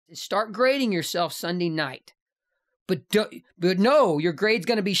Start grading yourself Sunday night. But no, your grade's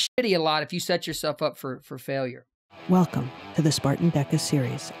going to be shitty a lot if you set yourself up for failure. Welcome to the Spartan DEKA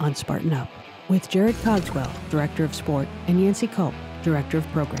Series on Spartan Up with Jarod Cogswell, Director of Sport, and Yancy Culp, Director of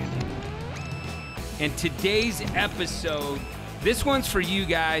Programming. And today's episode, this one's for you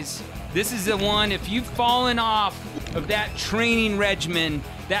guys. This is the one, if you've fallen off of that training regimen,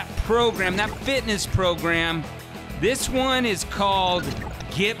 that program, that fitness program, this one is called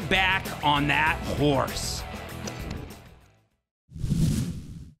Get Back on That Horse.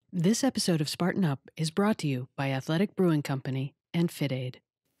 This episode of Spartan Up is brought to you by Athletic Brewing Company and FITAID.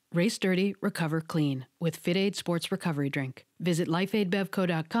 Race dirty, recover clean with FITAID Sports Recovery Drink. Visit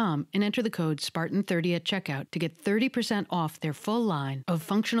lifeaidbevco.com and enter the code SPARTAN30 at checkout to get 30% off their full line of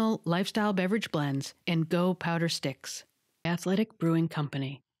functional lifestyle beverage blends and Go powder sticks. Athletic Brewing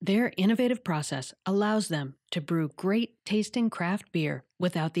Company. Their innovative process allows them to brew great tasting craft beer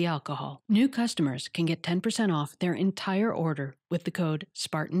without the alcohol. New customers can get 10% off their entire order with the code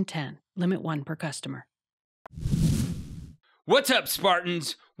SPARTAN10. Limit 1 per customer. What's up,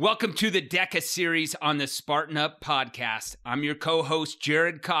 Spartans? Welcome to the DEKA Series on the Spartan Up podcast. I'm your co-host,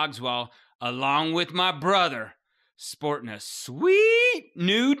 Jarod Cogswell, along with my brother, sporting a sweet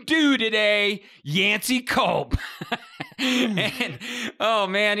new dude today, Yancy Culp. And, oh,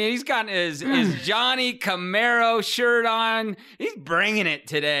 man, he's got his Johnny Camaro shirt on. He's bringing it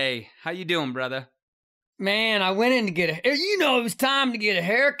today. How you doing, brother? Man, I went in to get it was time to get a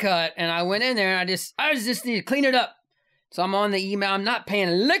haircut, and I went in there, and I just need to clean it up. So I'm on the email. I'm not paying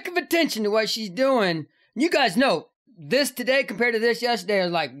a lick of attention to what she's doing. You guys know, this today compared to this yesterday, I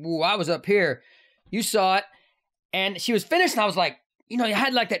was like, whoa, I was up here. You saw it. And she was finished, and I was like, you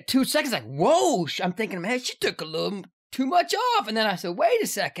had like that 2 seconds, like, whoa. I'm thinking, man, she took a little too much off. And then I said, wait a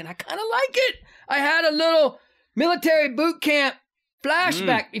second, I kind of like it. I had a little military boot camp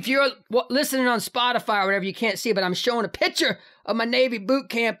flashback. If you're listening on Spotify or whatever, you can't see it, but I'm showing a picture of my Navy boot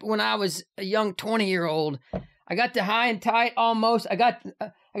camp when I was a young 20-year-old. I got the high and tight almost. I got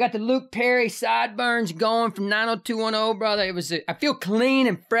the Luke Perry sideburns going from 90210, brother. I feel clean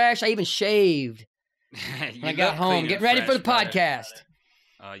and fresh. I even shaved when I got home. Get ready for the podcast.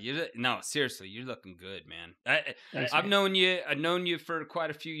 No, seriously, you're looking good, man. I've known you for quite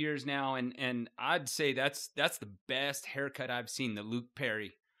a few years now, and I'd say that's the best haircut I've seen. The Luke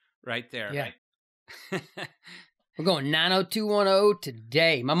Perry, right there. Yeah. We're going 90210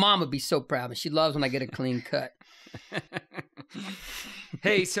 today. My mom would be so proud of me. She loves when I get a clean cut.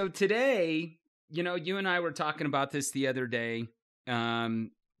 Hey, so today, you and I were talking about this the other day.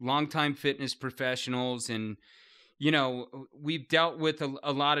 Longtime fitness professionals, and we've dealt with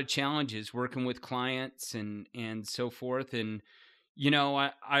a lot of challenges working with clients and so forth. And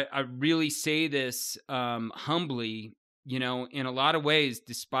I really say this humbly. In a lot of ways,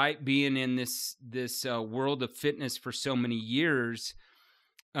 despite being in this world of fitness for so many years,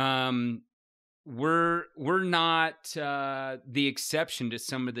 we're not the exception to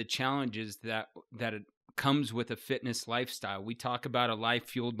some of the challenges that it comes with a fitness lifestyle. We talk about a life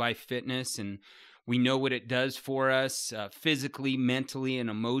fueled by fitness, and we know what it does for us physically, mentally, and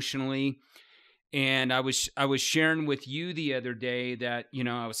emotionally. And I was sharing with you the other day that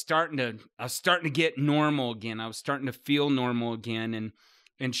I was starting to get normal again. I was starting to feel normal again,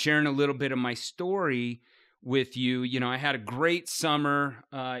 and sharing a little bit of my story with you. I had a great summer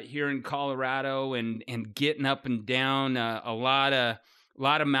here in Colorado, and getting up and down a lot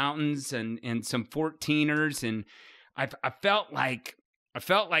of mountains and some 14ers, and I felt like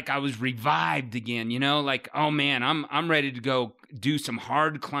I was revived again. Like, oh man, I'm ready to go do some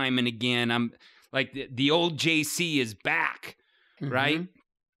hard climbing again. I'm like the old JC is back, right?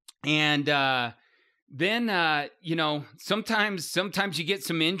 And then sometimes you get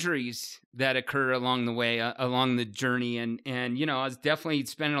some injuries that occur along the way, along the journey, and I was definitely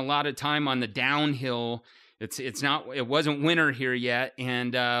spending a lot of time on the downhill. It wasn't winter here yet,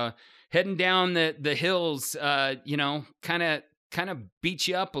 and heading down the hills, kind of beat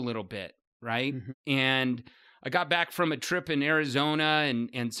you up a little bit, right? And I got back from a trip in Arizona,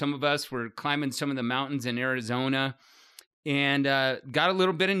 and some of us were climbing some of the mountains in Arizona, and got a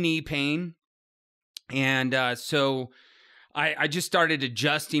little bit of knee pain. And so I just started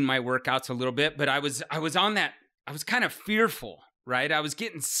adjusting my workouts a little bit, but I was on that. I was kind of fearful, right? I was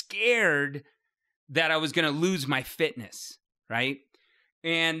getting scared that I was going to lose my fitness, right?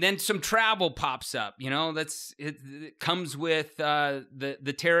 And then some travel pops up, it comes with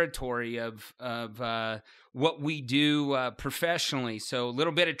the territory of what we do professionally. So a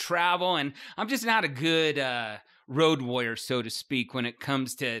little bit of travel, and I'm just not a good road warrior, so to speak, when it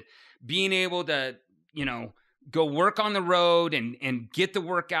comes to being able to, go work on the road and get the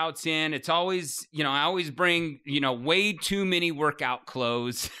workouts in. It's always, I always bring, way too many workout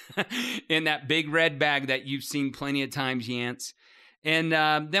clothes in that big red bag that you've seen plenty of times, Yance. And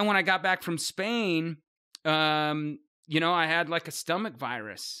then when I got back from Spain, I had like a stomach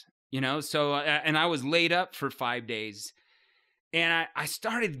virus, so, and I was laid up for 5 days. And I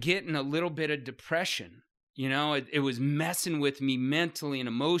started getting a little bit of depression, it was messing with me mentally and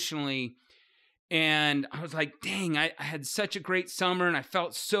emotionally. And I was like, dang, I had such a great summer and I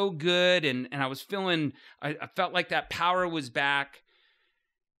felt so good. And I was feeling, I felt like that power was back.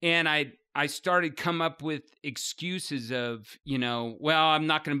 And I started come up with excuses of, well, I'm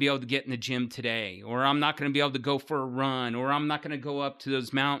not going to be able to get in the gym today, or I'm not going to be able to go for a run, or I'm not going to go up to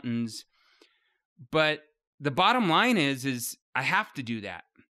those mountains. But the bottom line is I have to do that.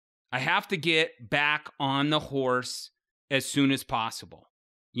 I have to get back on the horse as soon as possible,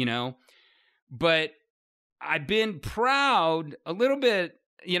 But I've been proud a little bit,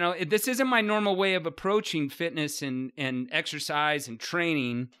 this isn't my normal way of approaching fitness and exercise and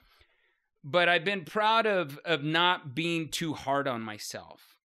training, but I've been proud of not being too hard on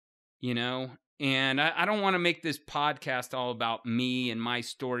myself, and I don't want to make this podcast all about me and my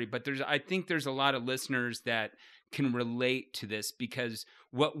story, but I think there's a lot of listeners that can relate to this, because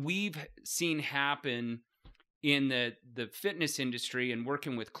what we've seen happen in the fitness industry and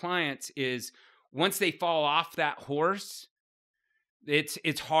working with clients is once they fall off that horse,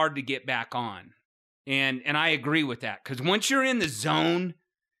 it's hard to get back on. And I agree with that, because once you're in the zone,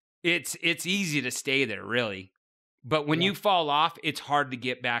 it's easy to stay there, really. But when you fall off, it's hard to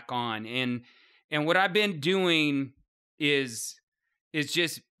get back on. And what I've been doing is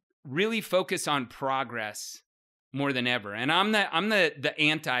just really focus on progress more than ever. And I'm the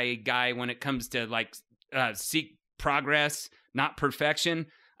anti guy when it comes to like seek progress, not perfection.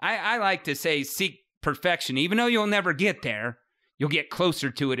 I like to say seek perfection, even though you'll never get there. You'll get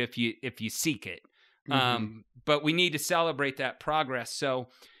closer to it if you seek it. Mm-hmm. But we need to celebrate that progress. So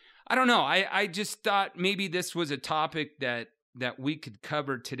I don't know. I just thought maybe this was a topic that we could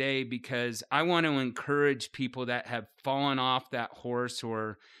cover today, because I want to encourage people that have fallen off that horse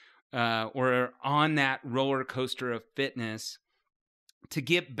or on that roller coaster of fitness to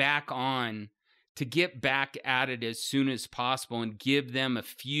get back on, to get back at it as soon as possible, and give them a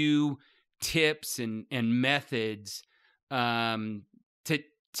few tips and methods to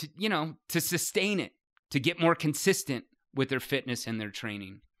sustain it, to get more consistent with their fitness and their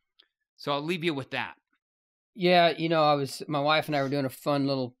training. So I'll leave you with that. Yeah, my wife and I were doing a fun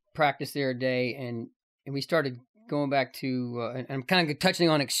little practice the other day, and we started going back to, and I'm kind of touching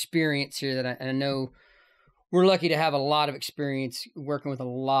on experience here that I know we're lucky to have a lot of experience working with a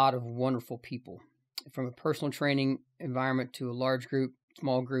lot of wonderful people, from a personal training environment to a large group,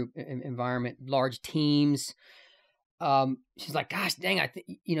 small group environment, large teams. She's like, gosh, dang, I think,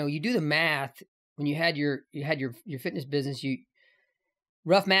 you do the math when you had your fitness business,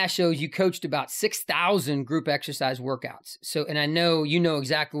 rough math shows you coached about 6,000 group exercise workouts. So, and I know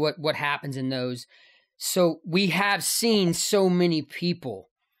exactly what happens in those. So we have seen so many people.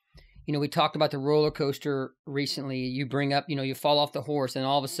 We talked about the roller coaster recently. You bring up, you fall off the horse, and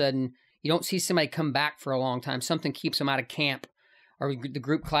all of a sudden you don't see somebody come back for a long time. Something keeps them out of camp or the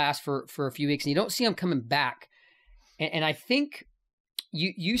group class for a few weeks, and you don't see them coming back. And I think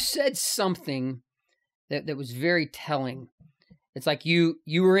you said something that was very telling. It's like you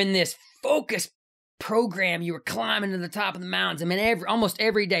were in this focused program. You were climbing to the top of the mountains. I mean, almost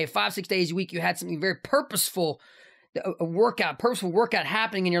every day, 5-6 days a week, you had something very purposeful, purposeful workout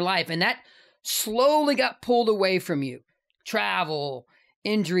happening in your life. And that slowly got pulled away from you. Travel,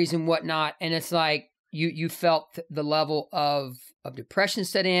 injuries and whatnot. And it's like you felt the level of depression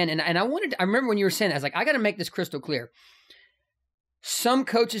set in. And I remember when you were saying that, I was like, I got to make this crystal clear. Some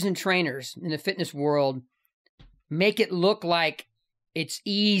coaches and trainers in the fitness world make it look like it's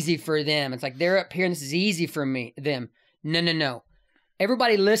easy for them. It's like they're up here and this is easy for them. No.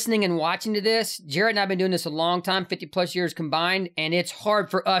 Everybody listening and watching to this, Jarod and I have been doing this a long time, 50 plus years combined, and it's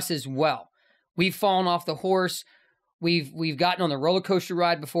hard for us as well. We've fallen off the horse. We've gotten on the roller coaster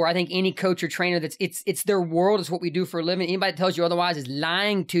ride before. I think any coach or trainer it's their world, it's what we do for a living. Anybody that tells you otherwise is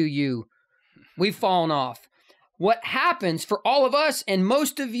lying to you. We've fallen off. What happens for all of us and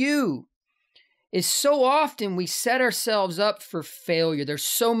most of you is so often we set ourselves up for failure. There's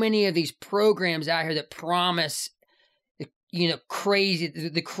so many of these programs out here that promise, the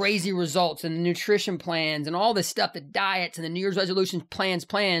crazy results and the nutrition plans and all this stuff, the diets and the New Year's resolutions,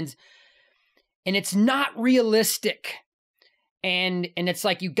 plans. And it's not realistic. And it's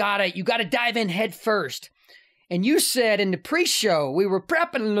like, you gotta dive in head first. And you said in the pre-show, we were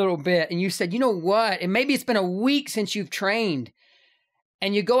prepping a little bit, and you said, you know what? And maybe it's been a week since you've trained,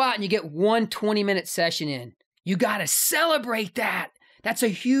 and you go out and you get one 20-minute session in. You got to celebrate that. That's a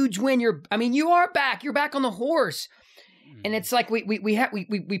huge win. You are back. You're back on the horse. And it's like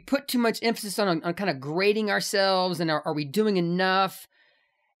we put too much emphasis on kind of grading ourselves, and are we doing enough?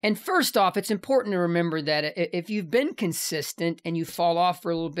 And first off, it's important to remember that if you've been consistent and you fall off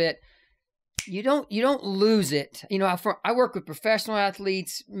for a little bit, you don't lose it. I work with professional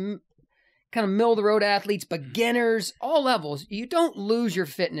athletes, kind of middle of the road athletes, beginners, all levels. You don't lose your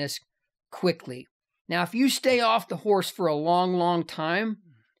fitness quickly. Now, if you stay off the horse for a long, long time,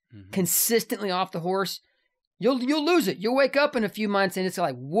 consistently off the horse, you'll lose it. You'll wake up in a few months and it's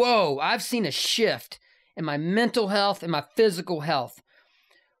like, whoa, I've seen a shift in my mental health and my physical health.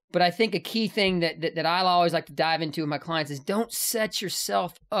 But I think a key thing that I always like to dive into with my clients is don't set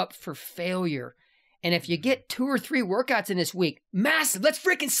yourself up for failure. And if you get 2 or 3 workouts in this week, massive, let's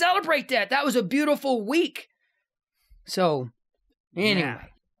freaking celebrate that. That was a beautiful week. So anyway. Yeah.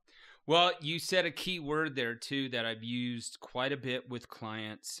 Well, you said a key word there too that I've used quite a bit with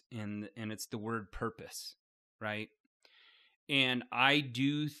clients, and it's the word purpose, right? And I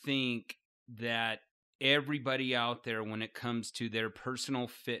do think that everybody out there, when it comes to their personal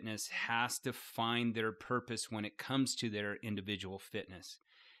fitness, has to find their purpose when it comes to their individual fitness.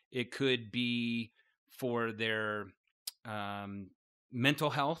 It could be for their mental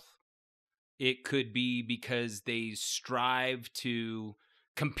health. It could be because they strive to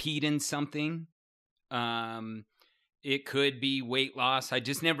compete in something. It could be weight loss. I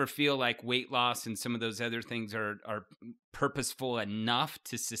just never feel like weight loss and some of those other things are purposeful enough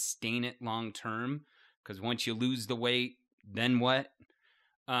to sustain it long term. Because once you lose the weight, then what?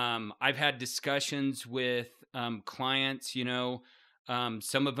 I've had discussions with clients,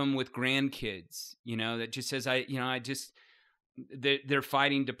 some of them with grandkids, that just says, they're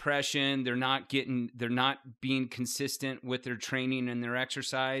fighting depression. They're not being consistent with their training and their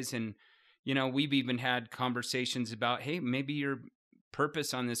exercise. And, we've even had conversations about, hey, maybe your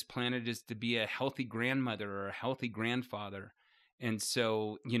purpose on this planet is to be a healthy grandmother or a healthy grandfather. And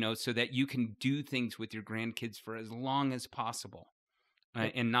so, so that you can do things with your grandkids for as long as possible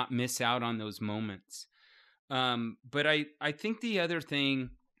and not miss out on those moments. But I think the other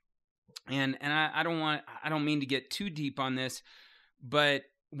thing, and I don't mean to get too deep on this, but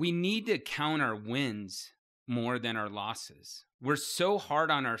we need to count our wins more than our losses. We're so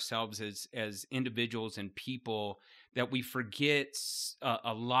hard on ourselves as individuals and people that we forget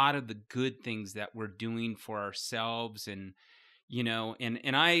a lot of the good things that we're doing for ourselves. And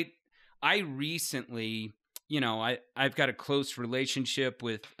I recently, I've got a close relationship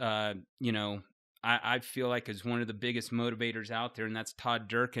with, I feel like is one of the biggest motivators out there, and that's Todd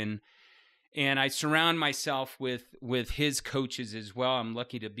Durkin. And I surround myself with his coaches as well. I'm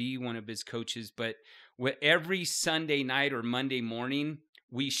lucky to be one of his coaches, but every Sunday night or Monday morning,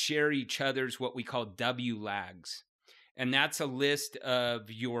 we share each other's what we call W-lags. And that's a list of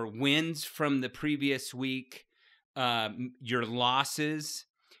your wins from the previous week, your losses,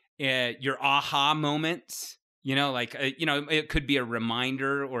 your aha moments, it could be a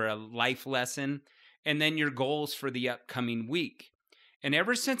reminder or a life lesson, and then your goals for the upcoming week. And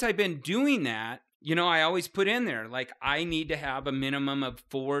ever since I've been doing that, I always put in there, like, I need to have a minimum of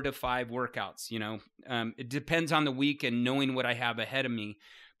 4 to 5 workouts, it depends on the week and knowing what I have ahead of me,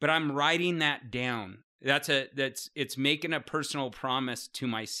 but I'm writing that down. It's making a personal promise to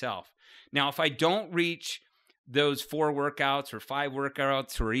myself. Now, if I don't reach those 4 workouts or 5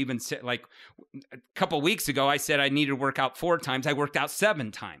 workouts, or even like a couple of weeks ago, I said I needed to work out 4 times. I worked out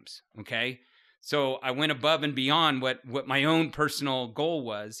 7 times. Okay. So I went above and beyond what my own personal goal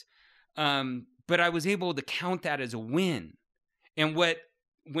was. But I was able to count that as a win. And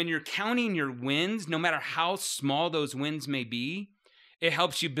when you're counting your wins, no matter how small those wins may be, it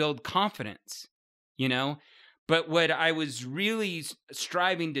helps you build confidence, But what I was really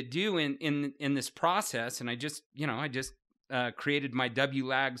striving to do in this process, and I just created my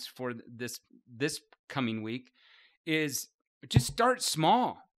W-lags for this coming week, is just start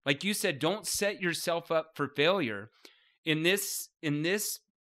small. Like you said, don't set yourself up for failure. In this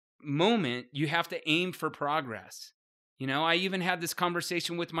moment, you have to aim for progress. I even had this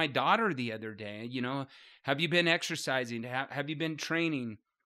conversation with my daughter the other day. Have you been exercising? Have you been training?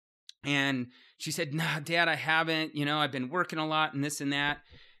 And she said, "Nah, Dad, I haven't. I've been working a lot and this and that."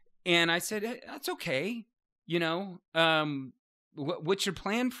 And I said, "Hey, that's okay. What's your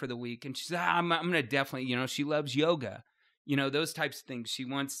plan for the week?" And she said, "I'm going to definitely, she loves yoga, those types of things. She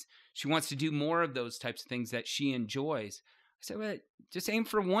wants to do more of those types of things that she enjoys." said, well, just aim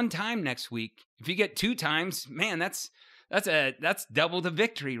for 1 time next week. If you get 2 times, man, that's double the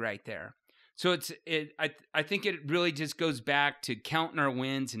victory right there. So I think it really just goes back to counting our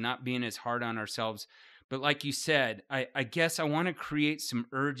wins and not being as hard on ourselves. But like you said, I guess I want to create some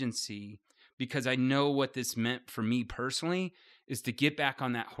urgency because I know what this meant for me personally is to get back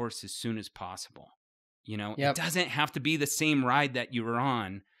on that horse as soon as possible. You know, It doesn't have to be the same ride that you were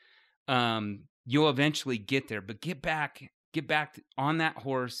on. You'll eventually get there, but get back on that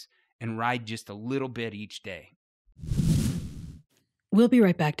horse and ride just a little bit each day. We'll be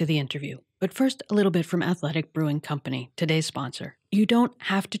right back to the interview, but first a little bit from Athletic Brewing Company, today's sponsor. You don't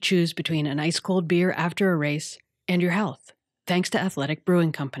have to choose between an ice-cold beer after a race and your health, thanks to Athletic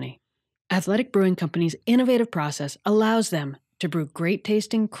Brewing Company. Athletic Brewing Company's innovative process allows them to brew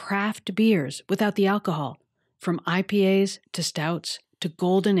great-tasting craft beers without the alcohol, from IPAs to stouts to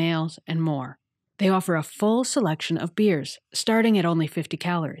golden ales and more. They offer a full selection of beers, starting at only 50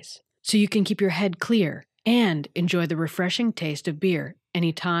 calories, so you can keep your head clear and enjoy the refreshing taste of beer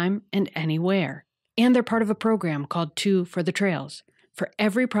anytime and anywhere. And they're part of a program called 2 for the Trails. For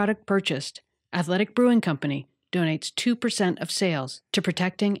every product purchased, Athletic Brewing Company donates 2% of sales to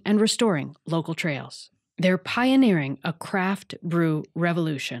protecting and restoring local trails. They're pioneering a craft brew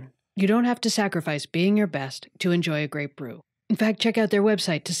revolution. You don't have to sacrifice being your best to enjoy a great brew. In fact, check out their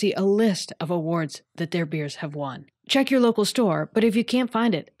website to see a list of awards that their beers have won. Check your local store, but if you can't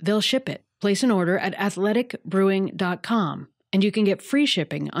find it, they'll ship it. Place an order at athleticbrewing.com, and you can get free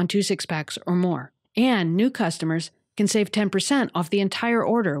shipping on 2 6-packs or more. And new customers can save 10% off the entire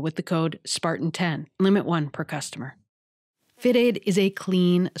order with the code SPARTAN10, limit 1 per customer. FITAID is a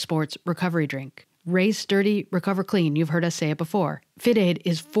clean sports recovery drink. Race dirty, recover clean. You've heard us say it before. FITAID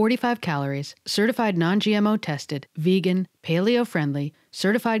is 45 calories, certified non-GMO tested, vegan, paleo-friendly,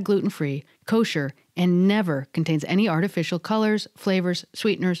 certified gluten-free, kosher, and never contains any artificial colors, flavors,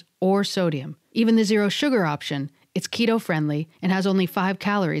 sweeteners, or sodium. Even the zero sugar option, it's keto-friendly and has only 5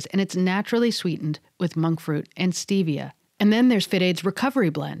 calories, and it's naturally sweetened with monk fruit and stevia. And then there's FITAID's recovery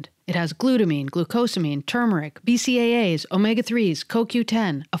blend. It has glutamine, glucosamine, turmeric, BCAAs, omega-3s,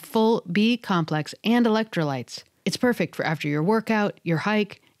 CoQ10, a full B complex, and electrolytes. It's perfect for after your workout, your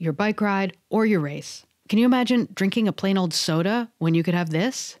hike, your bike ride, or your race. Can you imagine drinking a plain old soda when you could have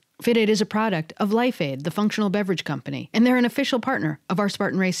this? FITAID is a product of LifeAid, the functional beverage company, and they're an official partner of our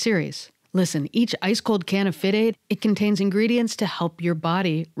Spartan Race series. Listen, each ice-cold can of FITAID, it contains ingredients to help your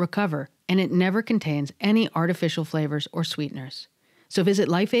body recover, and it never contains any artificial flavors or sweeteners. So visit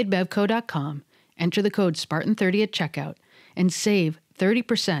lifeaidbevco.com, enter the code SPARTAN30 at checkout, and save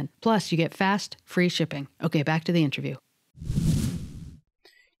 30%, plus you get fast, free shipping. Okay, back to the interview.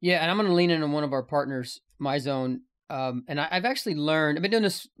 Yeah, and I'm going to lean into one of our partners, MyZone. And I've actually learned, I've been doing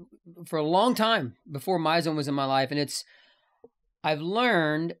this for a long time before MyZone was in my life, and I've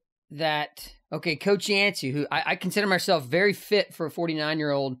learned that, okay, Coach Yancy, who I consider myself very fit for a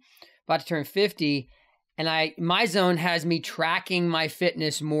 49-year-old about to turn 50, and MyZone has me tracking my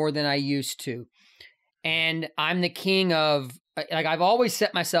fitness more than I used to. And I'm the king of, like, I've always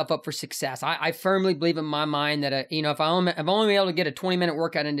set myself up for success. I firmly believe in my mind that, if I'm only been able to get a 20-minute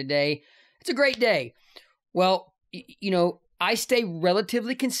workout in a day, it's a great day. Well, I stay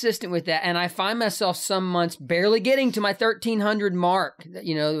relatively consistent with that, and I find myself some months barely getting to my 1,300 mark,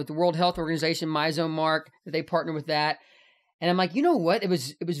 with the World Health Organization MyZone mark, that they partner with that. And I'm like, you know what? It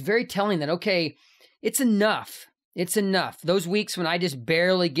was very telling that, okay, it's enough. It's enough. Those weeks when I just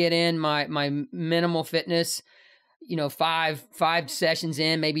barely get in my minimal fitness, 5 sessions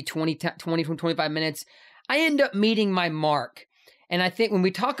in, maybe 20 from 25 minutes, I end up meeting my mark. And I think when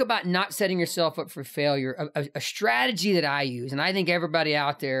we talk about not setting yourself up for failure, a strategy that I use, and I think everybody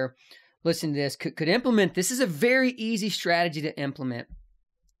out there listening to this could implement, this is a very easy strategy to implement.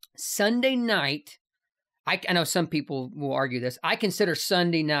 Sunday night, I know some people will argue this, I consider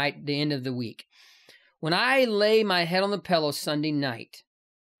Sunday night the end of the week. When I lay my head on the pillow Sunday night,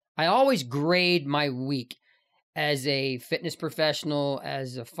 I always grade my week as a fitness professional,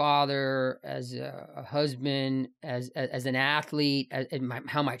 as a father, as a husband, as an athlete,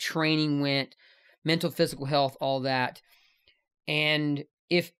 how my training went, mental, physical health, all that. And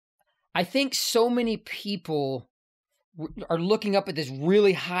if I think so many people are looking up at this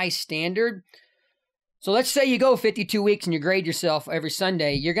really high standard. So let's say you go 52 weeks and you grade yourself every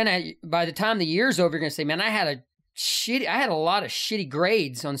Sunday. You're gonna, by the time the year's over, you're gonna say, "Man, I had a lot of shitty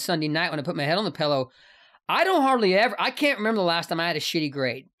grades on Sunday night when I put my head on the pillow." I can't remember the last time I had a shitty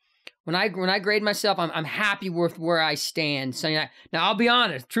grade. When I grade myself, I'm happy with where I stand Sunday night. Now I'll be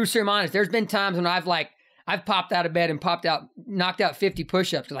honest, true serum honest. There's been times when I've popped out of bed and knocked out 50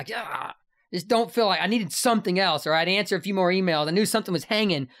 push-ups. Like, Just don't feel like I needed something else, or I'd answer a few more emails. I knew something was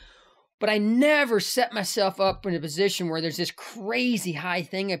hanging, but I never set myself up in a position where there's this crazy high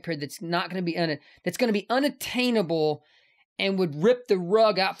thing up here that's not going to be that's going to be unattainable and would rip the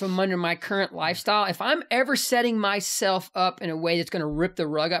rug out from under my current lifestyle. If I'm ever setting myself up in a way that's going to rip the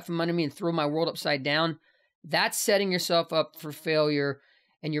rug out from under me and throw my world upside down, that's setting yourself up for failure.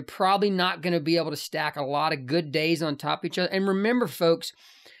 And you're probably not going to be able to stack a lot of good days on top of each other. And remember, folks,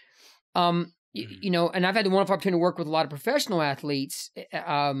 you know, and I've had the wonderful opportunity to work with a lot of professional athletes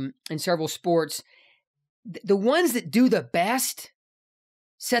in several sports. The ones that do the best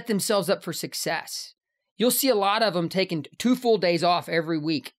set themselves up for success. You'll see a lot of them taking 2 full days off every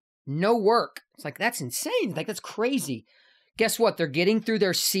week. No work. It's like, that's insane. Like, that's crazy. Guess what? They're getting through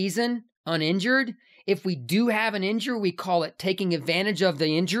their season uninjured. If we do have an injury, we call it taking advantage of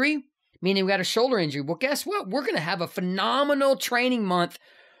the injury, meaning we got a shoulder injury. Well, guess what? We're going to have a phenomenal training month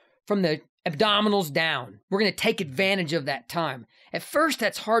from the abdominals down. We're going to take advantage of that time. At first,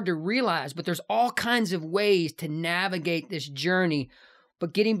 that's hard to realize, but there's all kinds of ways to navigate this journey.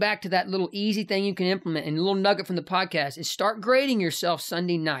 But getting back to that little easy thing you can implement, and a little nugget from the podcast, is start grading yourself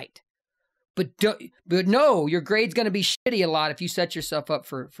Sunday night. But no, your grade's going to be shitty a lot if you set yourself up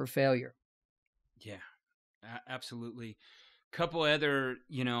for failure. Yeah, absolutely. Couple other,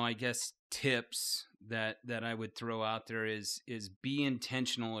 you know, I guess tips that I would throw out there is be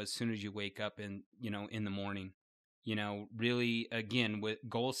intentional as soon as you wake up in the morning. You know, really, again, with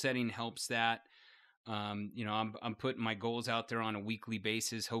goal setting helps that. You know, I'm putting my goals out there on a weekly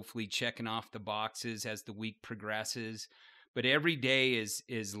basis, hopefully checking off the boxes as the week progresses. But every day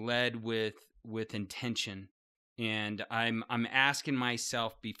is led with intention. And I'm asking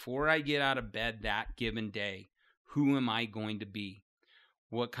myself before I get out of bed that given day, who am I going to be?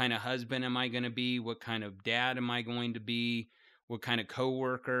 What kind of husband am I going to be? What kind of dad am I going to be? What kind of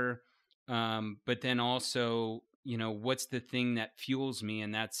coworker? But then also, you know, what's the thing that fuels me?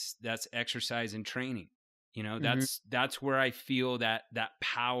 And that's exercise and training. You know, that's where I feel that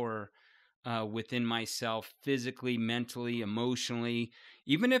power within myself, physically, mentally, emotionally,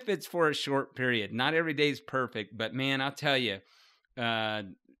 even if it's for a short period. Not every day is perfect, but man, I'll tell you, 5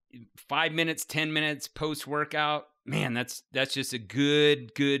 minutes, 10 minutes post-workout, man, that's just a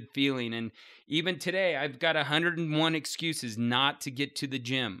good feeling. And even today, I've got 101 excuses not to get to the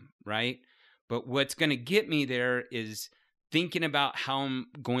gym, right? But what's going to get me there is thinking about how I'm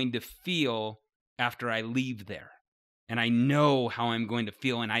going to feel after I leave there. And I know how I'm going to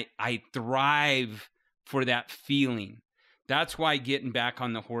feel, and I thrive for that feeling. That's why getting back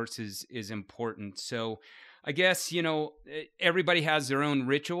on the horse is important. So I guess, you know, everybody has their own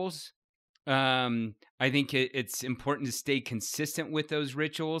rituals. I think it's important to stay consistent with those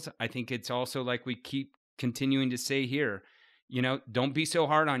rituals. I think it's also, like we keep continuing to say here, you know, don't be so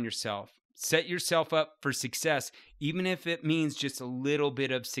hard on yourself. Set yourself up for success, even if it means just a little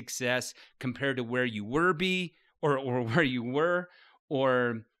bit of success compared to where you were or where you were,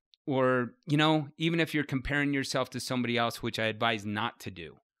 or, you know, even if you're comparing yourself to somebody else, which I advise not to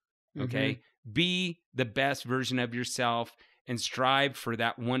do. Okay. Mm-hmm. Be the best version of yourself and strive for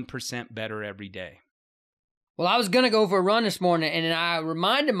that 1% better every day. Well, I was going to go for a run this morning, and I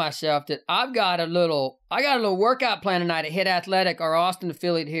reminded myself that I got a little workout plan tonight at Hit Athletic, our Austin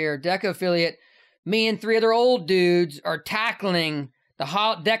affiliate here, DEKA affiliate. Me and 3 other old dudes are tackling the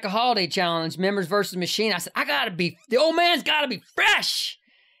DEKA Holiday Challenge, members versus machine. I said, the old man's got to be fresh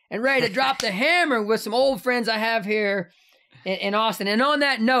and ready to drop the hammer with some old friends I have here in Austin. And on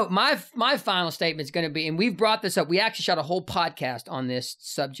that note, my final statement is going to be, and we've brought this up, we actually shot a whole podcast on this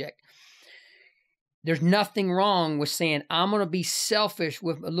subject. There's nothing wrong with saying, I'm going to be selfish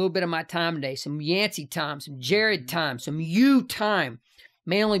with a little bit of my time today, some Yancy time, some Jarod time, some you time.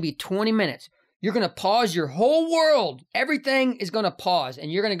 May only be 20 minutes. You're going to pause your whole world. Everything is going to pause,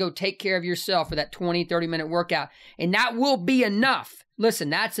 and you're going to go take care of yourself for that 20, 30-minute workout, and that will be enough. Listen,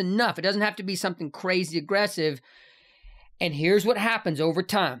 that's enough. It doesn't have to be something crazy aggressive. And here's what happens over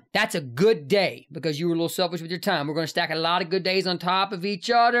time. That's a good day because you were a little selfish with your time. We're going to stack a lot of good days on top of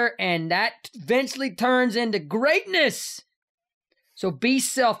each other, and that eventually turns into greatness. So be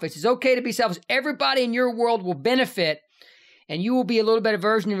selfish. It's okay to be selfish. Everybody in your world will benefit, and you will be a little better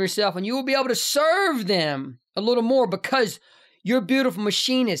version of yourself, and you will be able to serve them a little more because your beautiful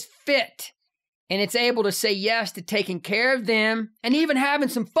machine is fit. And it's able to say yes to taking care of them and even having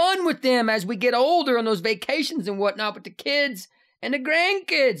some fun with them as we get older on those vacations and whatnot with the kids and the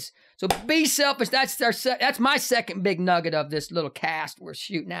grandkids. So be selfish. That's my second big nugget of this little cast we're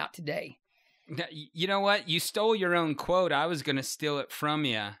shooting out today. You know what? You stole your own quote. I was going to steal it from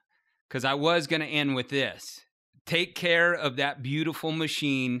you because I was going to end with this. take care of that beautiful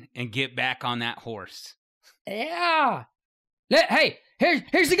machine and get back on that horse. Yeah. Hey,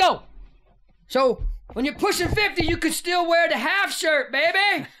 here's the go. So when you're pushing 50, you can still wear the half shirt,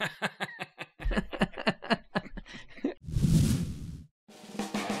 baby.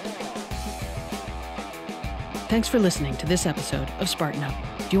 Thanks for listening to this episode of Spartan Up.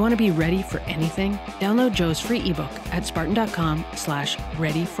 Do you want to be ready for anything? Download Joe's free ebook at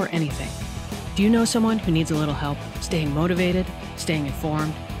spartan.com/readyforanything. Do you know someone who needs a little help staying motivated, staying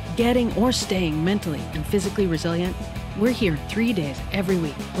informed, getting or staying mentally and physically resilient? We're here 3 days every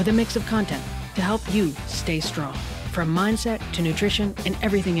week with a mix of content to help you stay strong, from mindset to nutrition and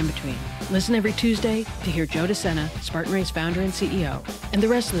everything in between. Listen every Tuesday to hear Joe DeSena, Spartan Race founder and CEO. And the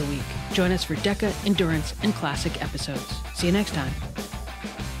rest of the week, join us for DEKA, Endurance, and Classic episodes. See you next time.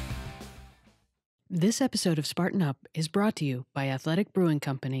 This episode of Spartan Up is brought to you by Athletic Brewing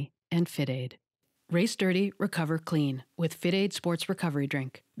Company and FITAID. Race dirty, recover clean with FITAID Sports Recovery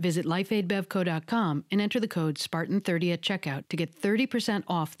Drink. Visit lifeaidbevco.com and enter the code Spartan30 at checkout to get 30%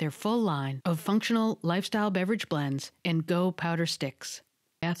 off their full line of functional lifestyle beverage blends and Go powder sticks.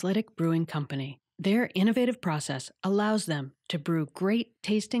 Athletic Brewing Company. Their innovative process allows them to brew great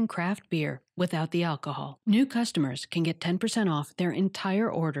tasting craft beer without the alcohol. New customers can get 10% off their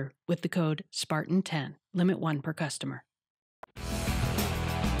entire order with the code Spartan10. Limit 1 per customer.